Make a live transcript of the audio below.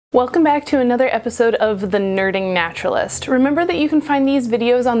Welcome back to another episode of The Nerding Naturalist. Remember that you can find these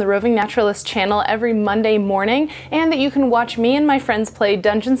videos on the Roving Naturalist channel every Monday morning, and that you can watch me and my friends play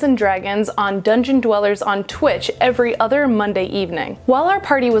Dungeons & Dragons on Dungeon Dwellers on Twitch every other Monday evening. While our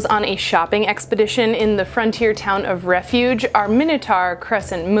party was on a shopping expedition in the frontier town of Refuge, our minotaur,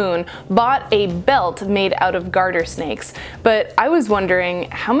 Crescent Moon, bought a belt made out of garter snakes. But I was wondering,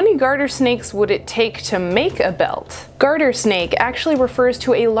 how many garter snakes would it take to make a belt? Garter snake actually refers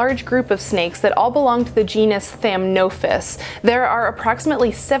to a large group of snakes that all belong to the genus Thamnophis. There are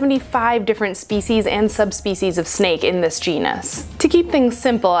approximately 75 different species and subspecies of snake in this genus. To keep things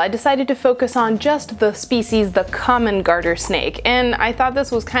simple, I decided to focus on just the species, the common garter snake, and I thought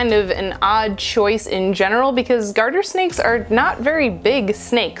this was kind of an odd choice in general because garter snakes are not very big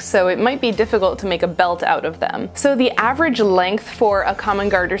snakes, so it might be difficult to make a belt out of them. So the average length for a common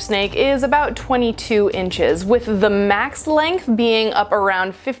garter snake is about 22 inches, with the max length being up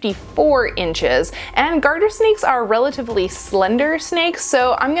around 54 inches, and garter snakes are relatively slender snakes,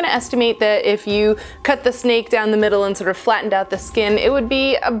 so I'm gonna estimate that if you cut the snake down the middle and sort of flattened out the skin, it would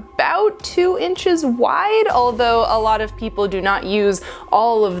be about 2 inches wide, although a lot of people do not use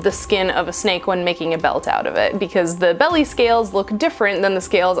all of the skin of a snake when making a belt out of it, because the belly scales look different than the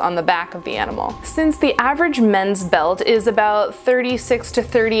scales on the back of the animal. Since the average men's belt is about 36 to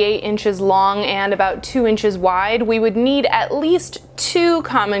 38 inches long and about 2 inches wide, we would need at least 2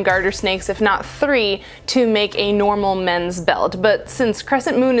 common garter snakes, if not 3, to make a normal men's belt. But since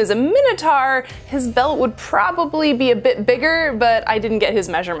Crescent Moon is a minotaur, his belt would probably be a bit bigger, but I didn't get his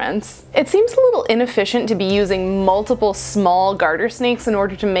measurements. It seems a little inefficient to be using multiple small garter snakes in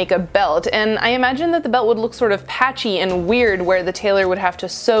order to make a belt, and I imagine that the belt would look sort of patchy and weird where the tailor would have to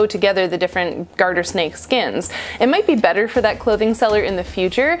sew together the different garter snake skins. It might be better for that clothing seller in the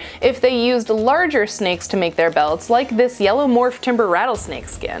future if they used larger snakes to make their belts, like this yellow morph timber rattlesnake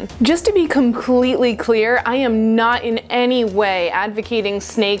skin. Just to be completely clear, I am not in any way advocating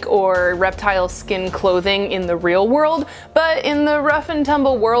snake or reptile skin clothing in the real world, but in the rough and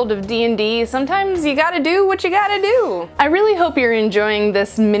tumble world of D&D, sometimes you gotta do what you gotta do. I really hope you're enjoying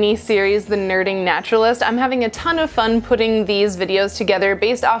this mini-series, The Nerding Naturalist. I'm having a ton of fun putting these videos together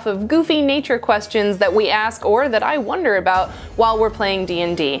based off of goofy nature questions that we ask or that I wonder about while we're playing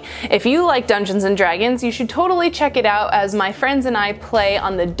D&D. If you like Dungeons & Dragons, you should totally check it out, as my friends and I play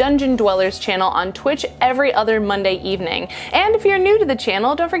on the Dungeon Dwellers channel on Twitch every other Monday evening. And if you're new to the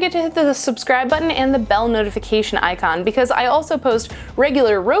channel, don't forget to hit the subscribe button and the bell notification icon, because I also post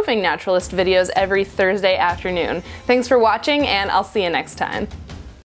regular Roving Naturalist videos every Thursday afternoon. Thanks for watching, and I'll see you next time.